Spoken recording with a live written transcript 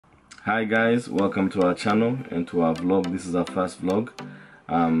Hi guys, welcome to our channel and to our vlog. This is our first vlog.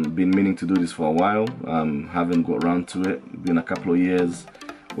 Been meaning to do this for a while, haven't got around to it. Been a couple of years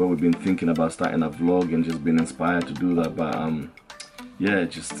where we've been thinking about starting a vlog and just been inspired to do that, but yeah,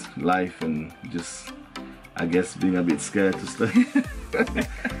 just life and just I guess being a bit scared to start.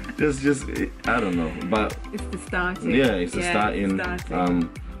 just I don't know, but it's the start. Yeah, it's the starting.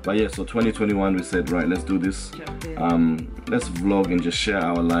 But yeah, so 2021 we said, right, let's do this. Let's vlog and just share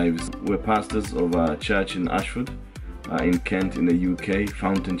our lives. We're pastors of a church in Ashford, in Kent in the UK,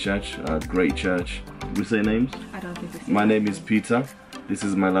 Fountain Church, a great church. We say names? I don't think we say. My name is Peter. This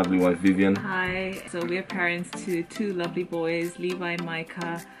is my lovely wife Vivian. Hi. So we're parents to two lovely boys, Levi and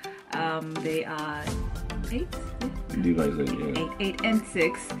Micah. They are 8? Levi's 8, yeah. 8 and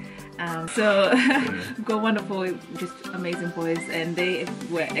 6. So we've got wonderful, just amazing boys, and they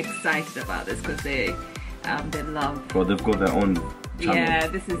were excited about this because they love. Well, they've got their own channel. Yeah,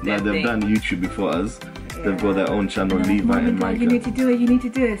 this is their they've thing. done YouTube before us. Yeah. They've got their own channel, Levi and Micah. You need to do it. You need to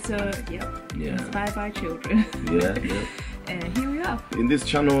do it. So yeah, inspired by children. Yeah. And here we are. In this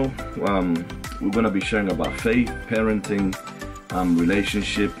channel, we're gonna be sharing about faith, parenting,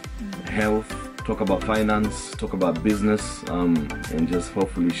 relationship, health. Talk about finance, talk about business, and just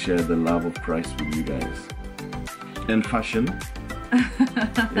hopefully share the love of Christ with you guys. And fashion.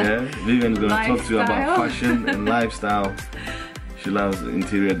 Yeah, Vivian's gonna talk to you about fashion and lifestyle. She loves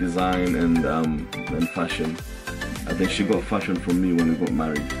interior design and fashion. I think she got fashion from me when we got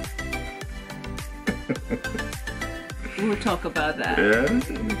married. We'll talk about that. Yeah,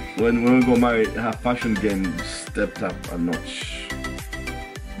 when we got married, her fashion game stepped up a notch.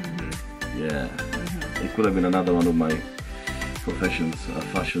 Yeah, it could have been another one of my professions, a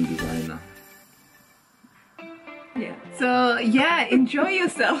fashion designer. Yeah, so yeah, enjoy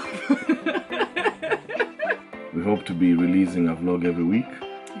yourself. We hope to be releasing a vlog every week.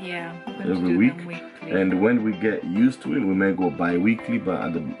 Yeah, every week. And when we get used to it, we may go bi-weekly, but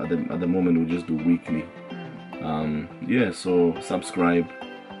at the moment we'll just do weekly. Yeah, so subscribe.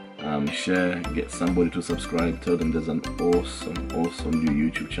 Share, get somebody to subscribe, tell them there's an awesome new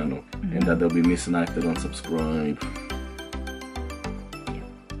YouTube channel and that they'll be missing out if they don't subscribe.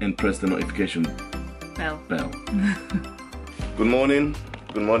 And press the notification bell. Good morning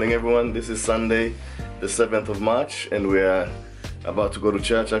everyone. This is Sunday the 7th of March and we're about to go to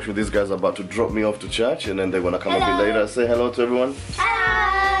church. Actually, these guys are about to drop me off to church and then they're gonna come a bit later. Say hello to everyone.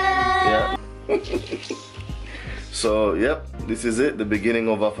 Hello. Yeah. So yep, this is it, the beginning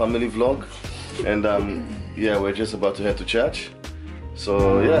of our family vlog, and yeah, we're just about to head to church.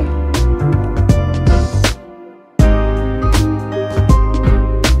 So yeah.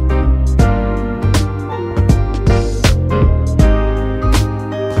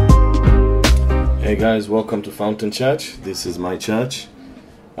 Hey guys, welcome to Fountain Church. This is my church.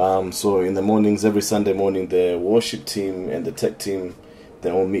 So in the mornings, every Sunday morning, the worship team and the tech team, they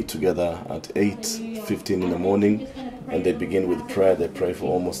all meet together at 8:15 in the morning and they begin with prayer. They pray for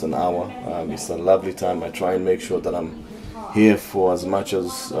almost an hour. It's a lovely time. I try and make sure that I'm here for as much of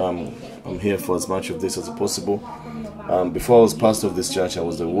this as possible. Before I was pastor of this church, I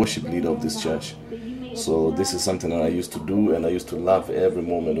was the worship leader of this church. So this is something that I used to do and I used to love every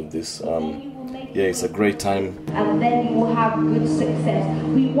moment of this. Yeah, it's a great time. And then you will have good success.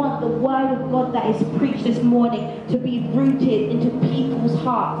 We want the word of God that is preached this morning to be rooted into people's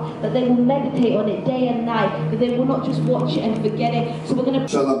hearts, that they will meditate on it day and night, that they will not just watch it and forget it. So we're going to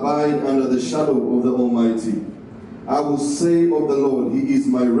shall abide under the shadow of the Almighty. I will say of the Lord, He is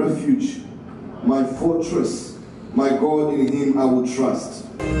my refuge, my fortress, my God, in Him I will trust.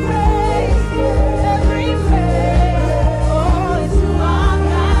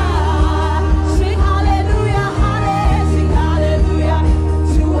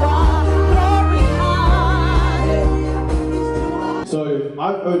 So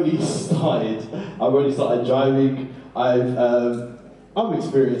I've only started driving. I'm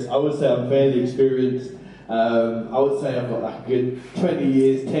experienced. I would say I'm fairly experienced. I would say I've got like a good 10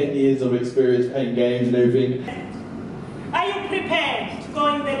 years of experience playing games and everything. Are you prepared to go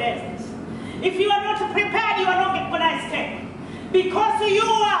in the desert? If you are not prepared, you are not going to escape. Because you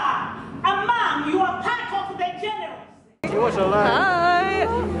are a man, you are part of the generals. Hi!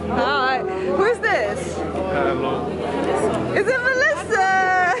 Hi! Who's this? Hello. Is it Melissa?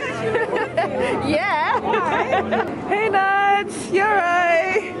 Yeah! Hi. Hey Nat! You're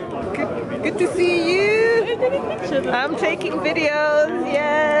right! Good to see you! I'm taking videos,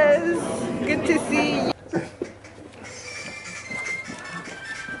 yes! Good to see you!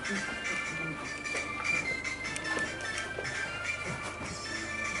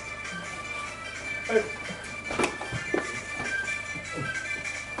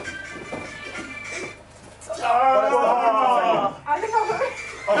 Come on!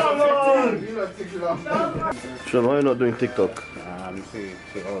 Sean, why are you not doing TikTok? I'm too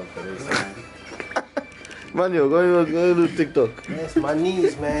old for this, man. Man, you're going to do TikTok. Yes, my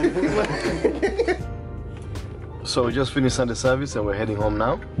knees, man. So we just finished Sunday service and we're heading home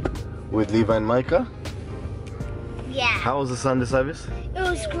now with Levi and Micah. Yeah. How was the Sunday service? It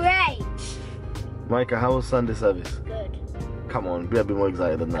was great. Micah, how was Sunday service? Good. Come on, be a bit more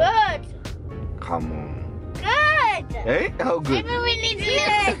excited than that. Good. Come on. Good. Hey, how good? Maybe we need to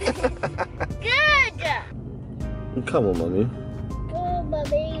Good. Come on, mommy. Good,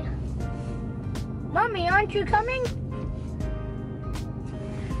 Mommy. Mommy, aren't you coming?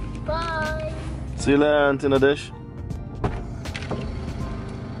 Bye. See you later, Auntie Nadesh.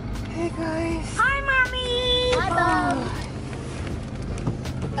 Hey, guys. Hi, Mommy. Bye, Mom.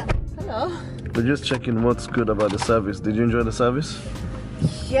 Hello. We're just checking what's good about the service. Did you enjoy the service?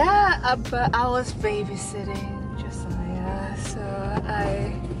 Yeah, but I was babysitting Josiah, so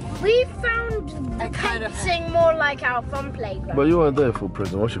We found the kind of- fencing more like our fun playground. But you weren't there for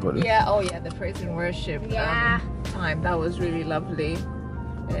praise and worship, were you? yeah. Oh yeah, the praise and worship Yeah. time. That was really lovely,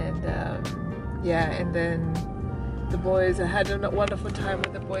 and yeah, and then the boys. I had a wonderful time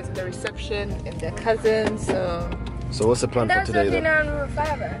with the boys at the reception and their cousins. So what's the plan for today then?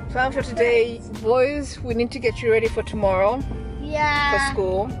 Plan for today, boys. We need to get you ready for tomorrow for Yeah.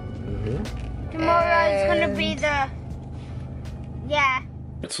 school. Tomorrow is gonna be the. Yeah.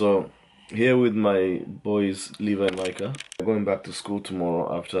 So here with my boys Levi and Micah. We're going back to school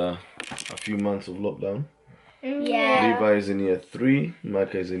tomorrow after a few months of lockdown. Yeah. Levi is in year 3,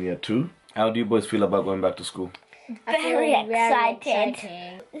 Micah is in year 2. How do you boys feel about going back to school? Very excited.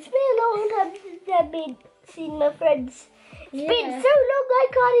 It's been a long time since I've been seeing my friends. It's been so long I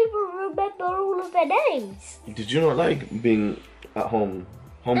can't even remember all of their names. Did you not like being at home,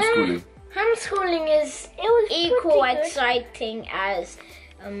 homeschooling? Homeschooling is equal exciting as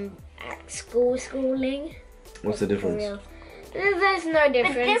at school schooling. What's the difference? There's no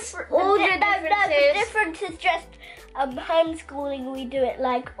difference. The difference is just homeschooling. We do it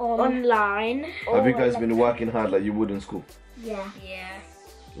like online. Have you guys been working hard like you would in school? Yeah. Yeah.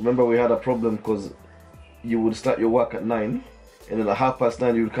 Remember we had a problem because you would start your work at 9 and then at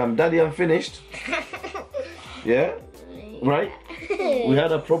 9:30 you would come, Daddy, I'm finished. Yeah? Right? We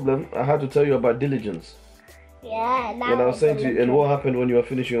had a problem. I had to tell you about diligence. Yeah. Now And I was saying to you, and what happened when you were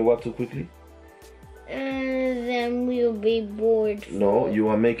finishing your work too quickly? Then we'll be bored. No, you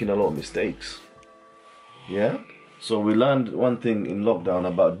were making a lot of mistakes. Yeah? So we learned one thing in lockdown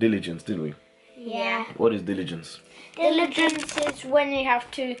about diligence, didn't we? Yeah. What is diligence? Diligence is when you have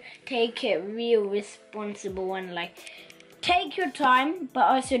to take it real responsible and like take your time but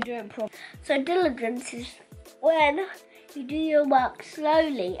also do it properly. So diligence is when you do your work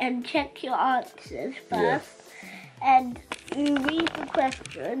slowly and check your answers first and you read the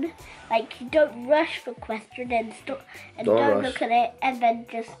question, like you don't rush the question and don't look at it and then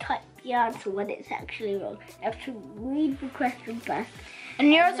just type the answer when it's actually wrong. You have to read the question first.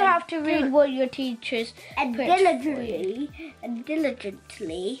 And you also have to read what your teachers put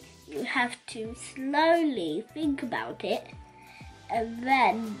diligently, you have to slowly think about it and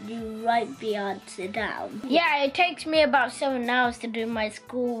then you write the answer down. Yeah, it takes me about 7 hours to do my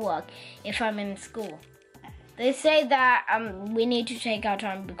schoolwork if I'm in school. They say that we need to take our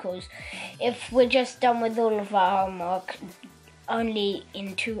time because if we're just done with all of our homework only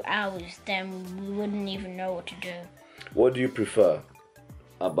in 2 hours, then we wouldn't even know what to do. What do you prefer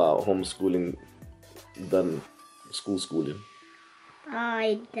about homeschooling than school schooling?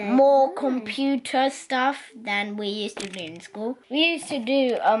 More computer stuff than we used to do in school. We used to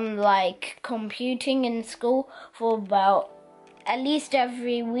do like computing in school for about at least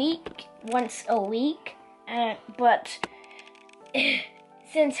every week, once a week. But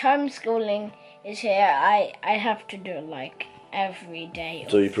since homeschooling is here, I have to do it like every day.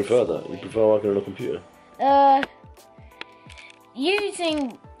 So you prefer that? You prefer working on a computer?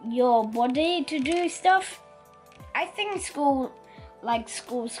 Using your body to do stuff. I think schooling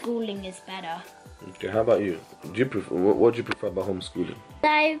is better. Okay, how about you? Do you prefer what do you prefer about homeschooling?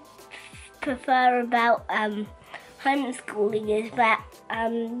 I prefer about homeschooling is that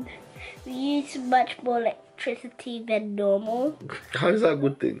we use much more electricity than normal. How is that a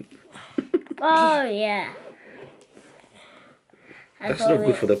good thing? Oh yeah. That's not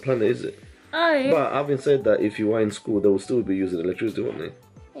good for the planet, is it? Oh yeah. But having said that, if you were in school, they would still be using electricity, wouldn't they?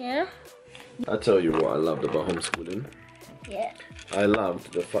 Yeah. I tell you what I loved about homeschooling. Yeah. I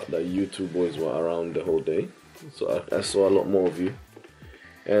loved the fact that you two boys were around the whole day. So I saw a lot more of you.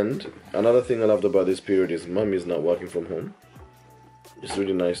 And another thing I loved about this period is Mummy is not working from home. It's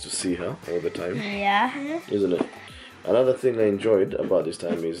really nice to see her all the time. Yeah. Isn't it? Another thing I enjoyed about this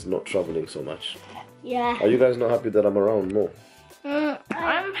time is not traveling so much. Yeah. Are you guys not happy that I'm around more?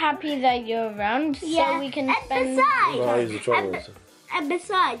 I'm happy that you're around, so we can spend. How is the travel? And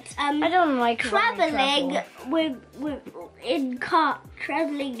besides, I don't like traveling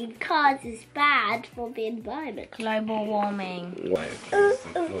traveling in cars is bad for the environment. Global warming. Why?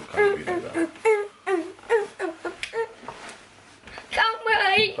 Can't be like that. Don't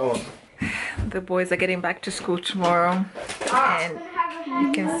worry. Oh. The boys are getting back to school tomorrow, and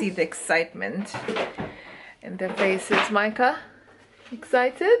you can see the excitement in their faces. Micah,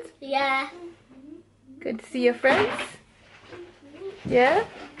 excited? Yeah. Good to see your friends? Yeah?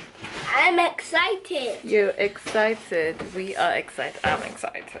 I'm excited. You're excited. We are excited. I'm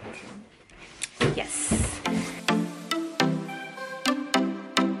excited. Yes.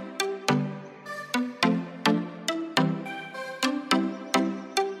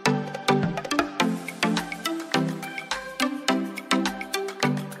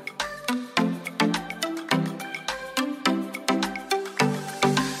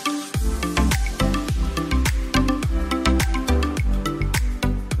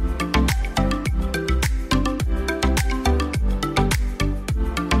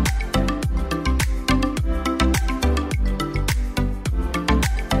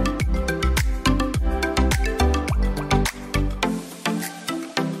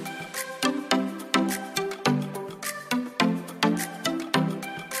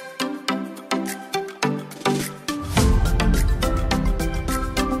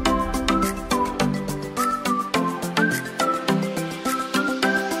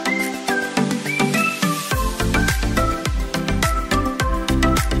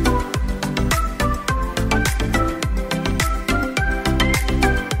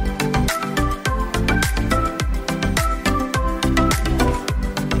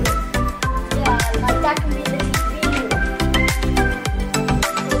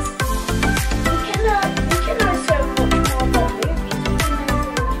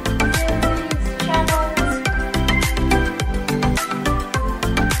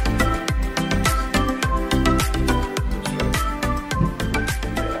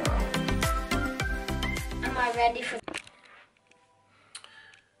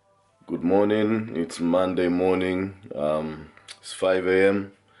 Good morning. It's Monday morning. It's 5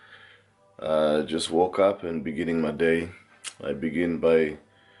 a.m. Just woke up and beginning my day. I begin by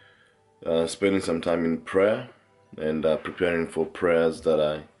spending some time in prayer and preparing for prayers that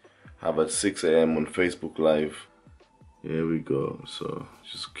I have at 6 a.m. on Facebook Live. Here we go. So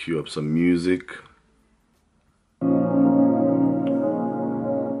just cue up some music.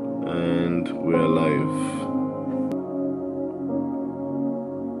 And we're live.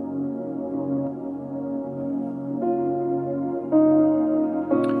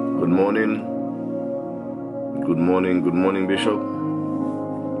 Good morning. Good morning. Good morning, Bishop.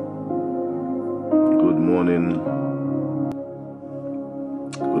 Good morning.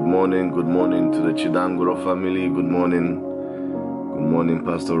 Good morning. Good morning to the Chidanguro family. Good morning. Good morning,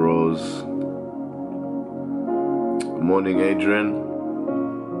 Pastor Rose. Good morning, Adrian.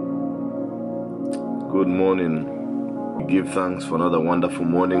 Good morning. We give thanks for another wonderful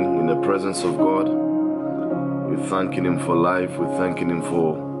morning in the presence of God. We're thanking Him for life. We're thanking Him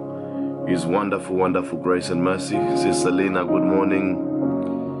for His wonderful, wonderful grace and mercy. Sister Lena, good morning.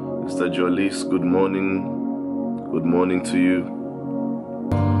 Mr. Jolis, good morning. Good morning to you.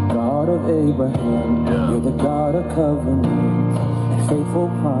 God of Abraham, you're the God of covenant and faithful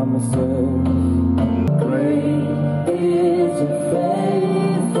promises. Great is your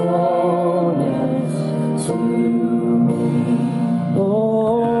faithfulness to me.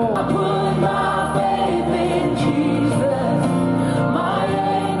 Oh, I put my faith in Jesus, my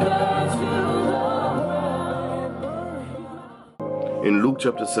anchor to the ground. In Luke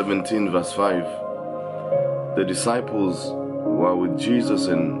chapter 17, verse 5, the disciples were with Jesus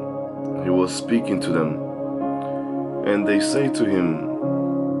and He was speaking to them. And they say to Him,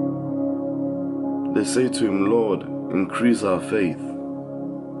 Lord, increase our faith.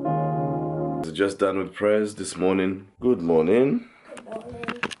 Just done with prayers this morning. Good morning. Good morning.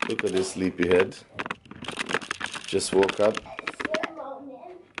 Look at this sleepyhead. Just woke up. Good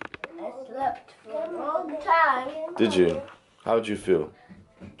morning. I slept for a long time. Did you? How'd you feel?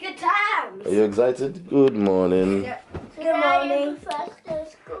 Good times. Are you excited? Good morning. Good morning. First day of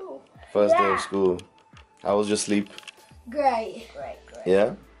school. First day of school. How was your sleep? Great.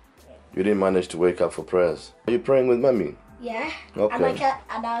 Yeah? You didn't manage to wake up for prayers. Are you praying with Mommy? Yeah. Okay.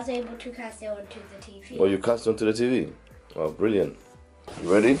 And I was able to cast it onto the TV. Oh, you cast onto the TV? Oh, brilliant.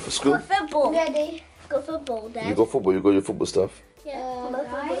 You ready for school? Go football. Ready. Go football, Dad. You go football, you got your football stuff?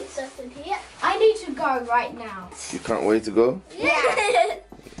 Guys, I need to go right now. You can't wait to go? Yeah.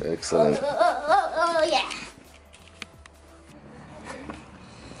 Excellent. Yeah.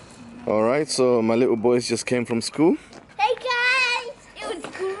 Alright, so my little boys just came from school. Hey guys, it was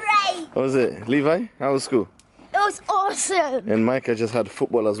great. How was it? Levi, how was school? It was awesome. And Micah just had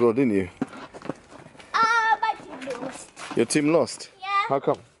football as well, didn't you? My team lost. Your team lost? Yeah. How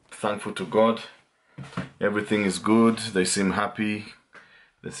come? Thankful to God. Everything is good. They seem happy.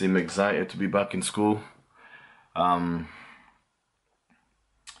 They seem excited to be back in school. Yeah,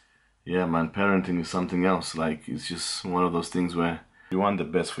 man, parenting is something else. Like, it's just one of those things where you want the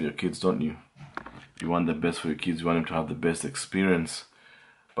best for your kids, don't you? You want the best for your kids. You want them to have the best experience.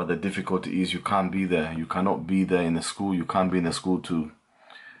 But the difficulty is you can't be there. You cannot be there in the school. You can't be in the school to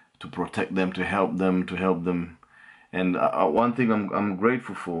protect them, to help them. And one thing I'm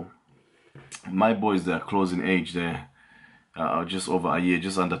grateful for, my boys, they're close in age. They're just over a year,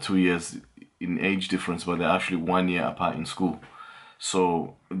 just under 2 years in age difference, but they're actually 1 year apart in school.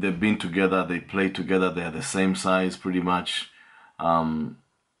 So they've been together, they play together, they're the same size pretty much.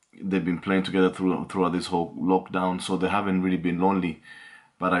 They've been playing together throughout this whole lockdown, so they haven't really been lonely.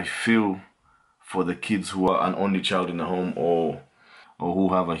 But I feel for the kids who are an only child in the home or who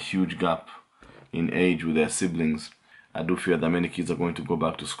have a huge gap in age with their siblings, I do fear that many kids are going to go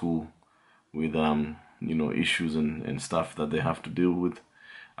back to school with you know, issues and stuff that they have to deal with.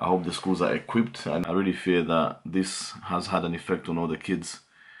 I hope the schools are equipped, and I really fear that this has had an effect on all the kids.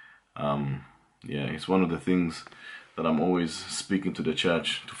 Yeah, it's one of the things that I'm always speaking to the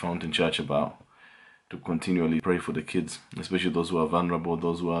church, to Fountain Church, about, to continually pray for the kids, especially those who are vulnerable,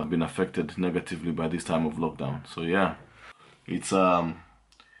 those who have been affected negatively by this time of lockdown. So yeah, it's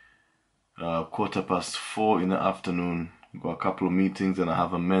 4:15 in the afternoon. We've got a couple of meetings, and I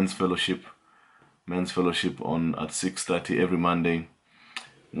have a men's fellowship on at 6:30 every Monday.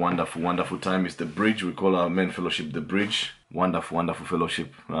 Wonderful time. It's the Bridge. We call our men fellowship the Bridge. Wonderful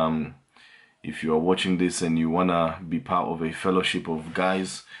fellowship. If you are watching this and you wanna be part of a fellowship of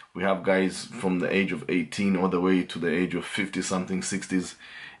guys, we have guys from the age of 18 all the way to the age of 50 something, 60s,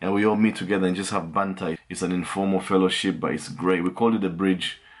 and we all meet together and just have banter. It's an informal fellowship, but it's great. We call it the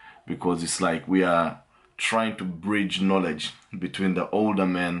Bridge because it's like we are trying to bridge knowledge between the older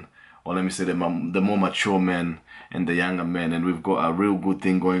men, or let me say the more mature men, and the younger men, and we've got a real good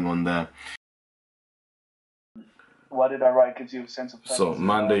thing going on there. Why did I write? Gives you a sense of purpose. So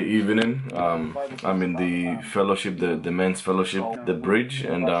Monday evening, I'm in the fellowship, the men's fellowship, the Bridge,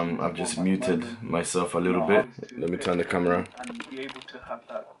 and I've just muted myself a little bit. Let me turn the camera. And be able to have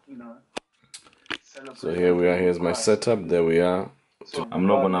that, you know. So here we are. Here's my setup. There we are. I'm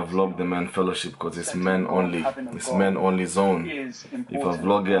not gonna vlog the men fellowship because it's men only. It's men only zone. If I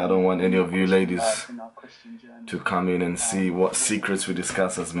vlog it, I don't want any of you ladies to come in and see what secrets we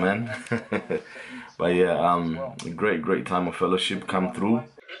discuss as men. But yeah, great time of fellowship. Come through.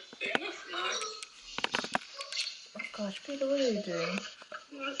 Oh gosh, Peter, what are you doing?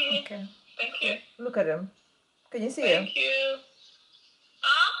 Okay. Thank you. Look at him. Can you see him? Thank you.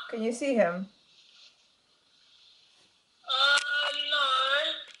 Can you see him? No.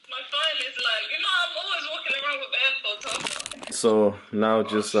 My phone is like, you know, I'm always walking around with AirPods on. So now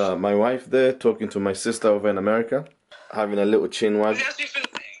just my wife there talking to my sister over in America, having a little chin wag.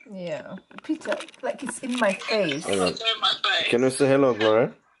 Yeah. Peter, like it's in my face. Right. Can we say hello,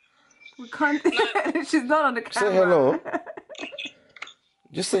 Gloria? We can't. She's not on the camera. Say hello.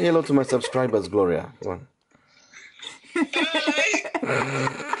 Just say hello to my subscribers, Gloria. Go on.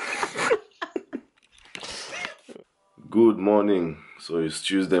 Good morning. So it's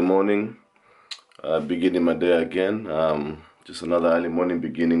Tuesday morning, beginning my day again. Just another early morning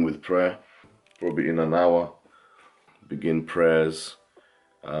beginning with prayer. Probably in an hour, begin prayers,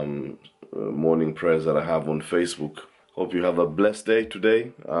 morning prayers that I have on Facebook. Hope you have a blessed day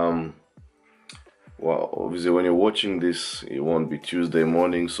today. Well, obviously when you're watching this, it won't be Tuesday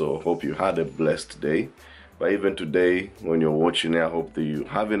morning, so hope you had a blessed day. But even today, when you're watching it, I hope that you're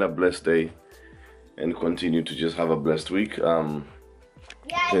having a blessed day and continue to just have a blessed week.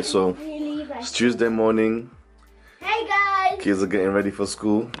 Okay, so it's Tuesday morning. Hey guys! Kids are getting ready for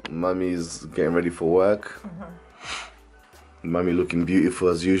school. Mommy's getting ready for work. Mommy looking beautiful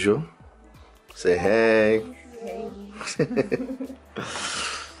as usual. Say hey.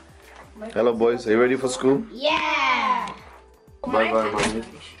 Hello boys, are you ready for school? Yeah! Bye bye, mommy.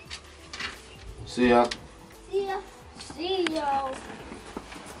 See ya. See ya. See ya.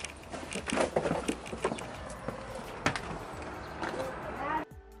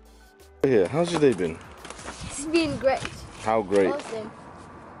 Here, how's your day been? It's been great. How great? Awesome.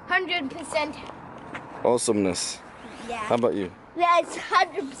 100%. Awesomeness. Yeah. How about you? Yeah, it's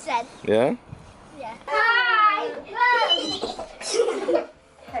 100%. Yeah? Yeah. Hi!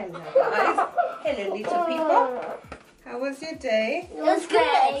 Hello guys. Hello little people. How was your day? It was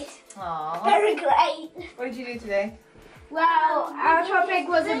great. Aww. Very great. What did you do today? Well, our topic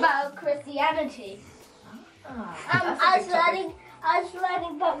was about Christianity. I was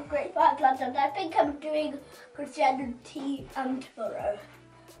learning about Great Five London. I think I'm doing Christianity tomorrow.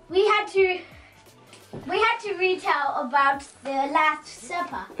 We had to retell about the Last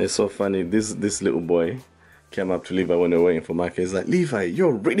Supper. It's so funny. This little boy came up to Levi when they were waiting for Micah. He's like, Levi,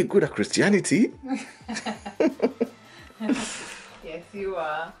 you're really good at Christianity. Yes, you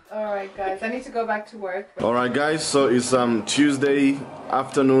are. Alright guys, I need to go back to work. Alright guys, so it's Tuesday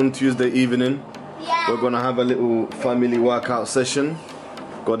afternoon, Tuesday evening. Yeah. We're gonna have a little family workout session.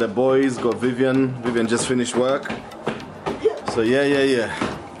 Got the boys, got Vivian. Vivian just finished work. So yeah.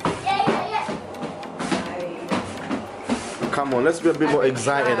 Come on, let's be a bit more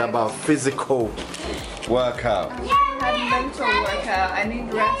excited about physical workout. And mental workout. I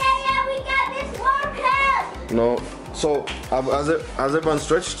need rest. Yeah, we got this workout. No, so has everyone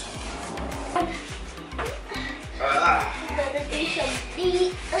stretched? Gonna do some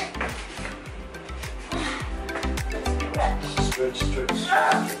deep. Stretch.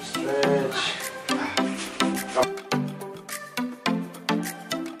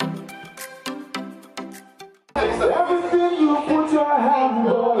 Everything you put your hand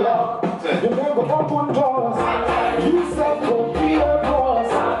on, you make a open doors. You said go be a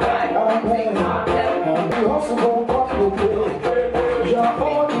boss. And you also go back with me. You're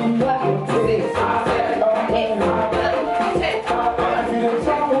only not a taste. If you don't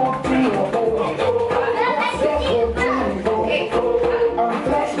try walk to your boy, I'm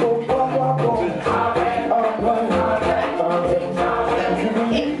flex go go. If you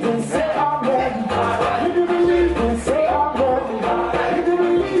believe in say I'm ready. If you believe in say I'm ready. If you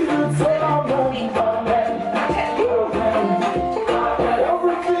believe in say I'm ready.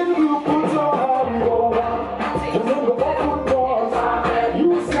 Everything you put your hand on, you make a open doors. You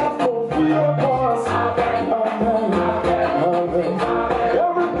said go be a boss.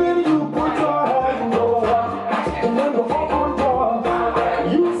 Everything you put your hand on, you make a open doors.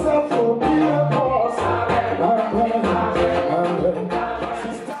 You said go be a boss.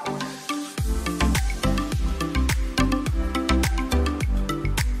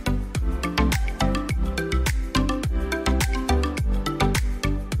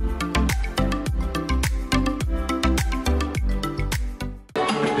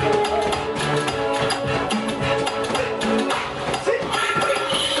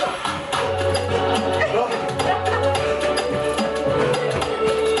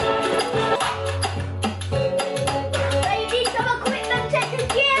 Ladies, some equipment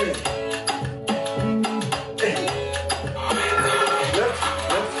technicians.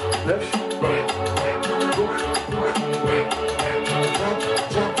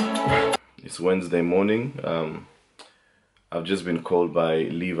 It's Wednesday morning. I've just been called by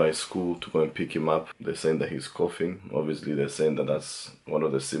Levi's school to go and pick him up. They're saying that he's coughing. Obviously, they're saying that that's one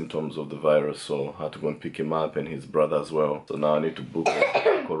of the symptoms of the virus, so I had to go and pick him up and his brother as well. So now I need to book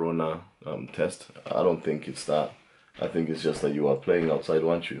a corona test. I don't think it's that. I think it's just that you are playing outside,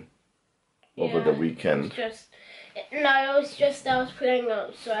 weren't you? Over the weekend. It was just I was playing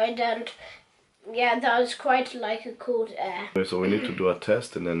outside and yeah, that was quite like a cold air. So we need to do a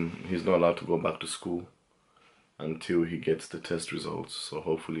test, and then he's not allowed to go back to school until he gets the test results. So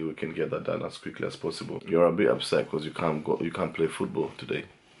hopefully we can get that done as quickly as possible. You're a bit upset because you can't play football today.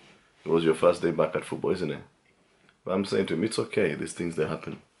 It was your first day back at football, isn't it? But I'm saying to him, it's okay. These things, they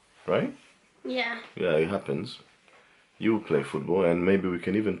happen, right? Yeah. Yeah, it happens. You play football, and maybe we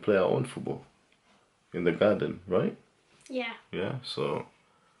can even play our own football in the garden, right? Yeah. Yeah, so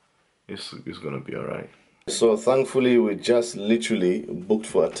it's gonna be alright. So thankfully we just literally booked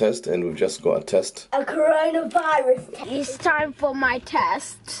for a test, and we've just got a test. A coronavirus test. It's time for my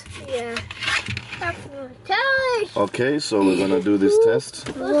test. Yeah. Test. Okay, so we're gonna do this test.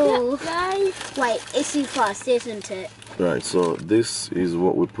 Whoa. Guys. Wait, it's too fast, isn't it? Right, so this is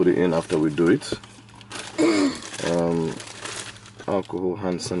what we put it in after we do it. Alcohol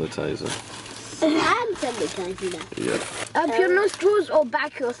hand sanitizer. Hand sanitizer. Yeah. Up your nostrils or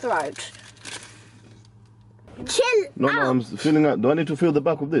back your throat? Chill No, I'm filling out. Do I need to fill the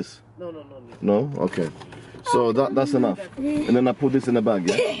back of this? No. No? Okay. So that's enough. And then I put this in the bag,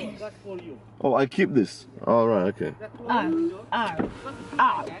 yeah? That's for you. Oh, I keep this. All right, okay.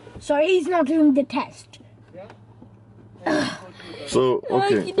 So he's not doing the test. So,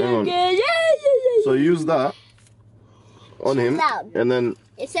 okay, hang on. So use that on him, and then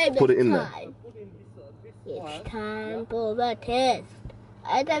put it in there. It's time for the test.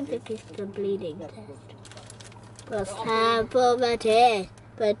 I don't think it's the bleeding test. But it's time for the test.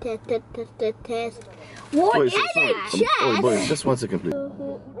 The test. What is it? Oh, boy, just 1 second, please.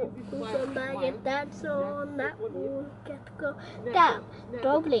 Somebody that's on that wall. Get to go down.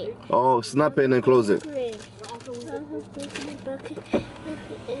 Don't bleed. Oh, snap it and then close it.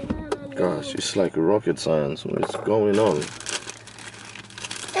 Gosh, it's like rocket science. What's going on?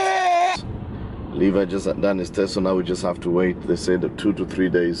 Levi just done his test, so now we just have to wait. They said 2 to 3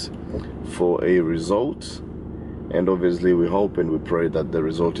 days for a result. And obviously we hope and we pray that the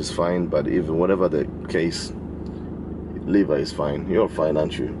result is fine, but even whatever the case, Levi is fine. You're fine,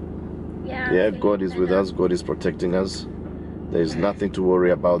 aren't you? Yeah, God is with us. God is protecting us. There's nothing to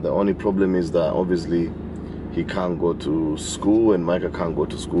worry about. The only problem is that obviously he can't go to school, and Micah can't go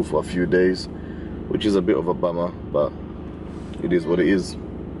to school for a few days, which is a bit of a bummer, but it is what it is.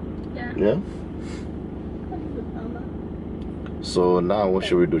 Yeah? So now what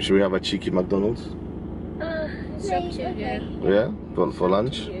should we do? Should we have a cheeky McDonald's? Yeah, for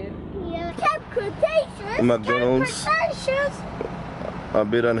lunch. McDonald's. A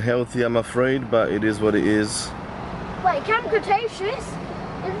bit unhealthy, I'm afraid, but it is what it is. Wait, Camp Cretaceous?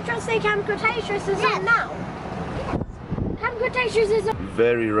 Did you just say Camp Cretaceous is on now? Yes. Camp Cretaceous is on.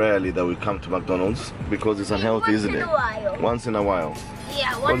 Very rarely that we come to McDonald's because it's unhealthy, isn't it? Once in a while.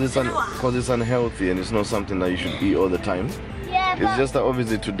 Yeah, once in a while. Because it's unhealthy and it's not something that you should eat all the time. Yeah, it's just that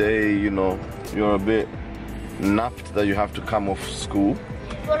obviously today, you know, you're a bit napped that you have to come off school.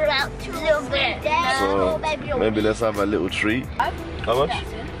 What about 2 little bit? So maybe let's have a little treat. How much?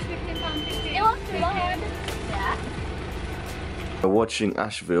 We're watching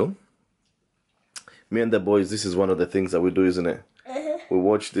Asheville. Me and the boys, this is one of the things that we do, isn't it? We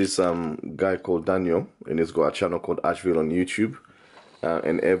watch this guy called Daniel, and he's got a channel called Asheville on YouTube.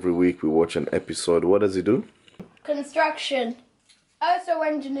 And every week we watch an episode. What does he do? Construction. Also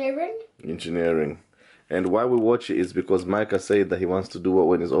engineering. Engineering. And why we watch it is because Micah said that he wants to do what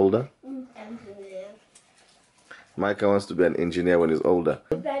when he's older? Engineer. Micah wants to be an engineer when he's older.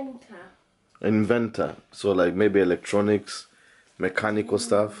 Inventor. Inventor. So like maybe electronics, mechanical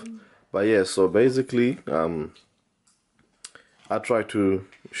stuff. But yeah, so basically, I try to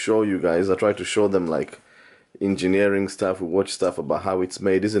show you guys, I try to show them like engineering stuff. We watch stuff about how it's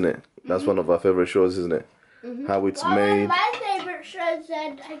made, isn't it? That's one of our favorite shows, isn't it? How it's made. My favorite shows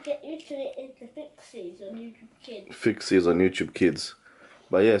that I get used to it is the Fixies on YouTube Kids. Fixies on YouTube Kids.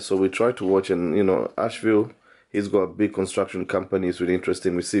 But yeah, so we try to watch, and you know, Asheville, he's got a big construction company. It's really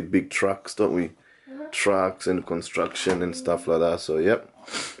interesting. We see big trucks, don't we? Trucks and construction and stuff like that. So yep.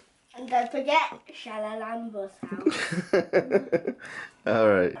 And don't forget Shalalambo's house.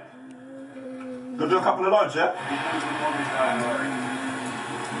 Alright. Gonna do a couple of loads, yeah?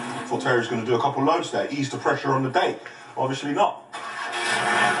 I thought Terry's gonna do a couple of loads there, ease the pressure on the day. Obviously not.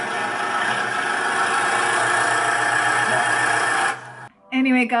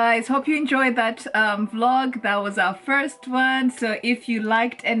 Anyway guys, hope you enjoyed that vlog. That was our first one. So if you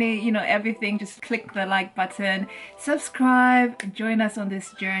liked any, you know, everything, just click the like button, subscribe, and join us on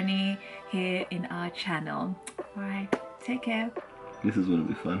this journey here in our channel. All right, take care. This is gonna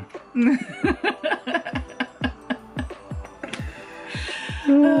be fun.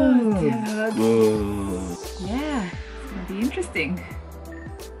 Oh dear. Yeah, it's gonna be interesting.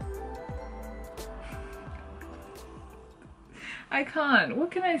 I can't.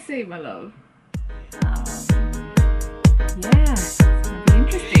 What can I say, my love? Yeah, it's gonna be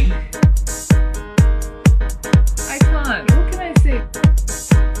interesting. I can't. What can I say?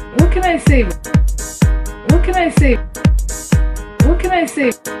 What can I say? What can I say? What can I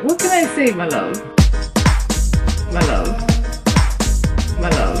say? What can I say, my love? My love. My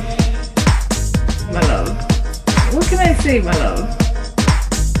love. My love. What can I say, my love?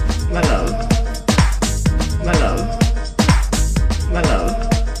 My love. My love. My love.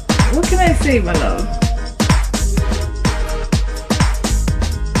 What can I say, my love?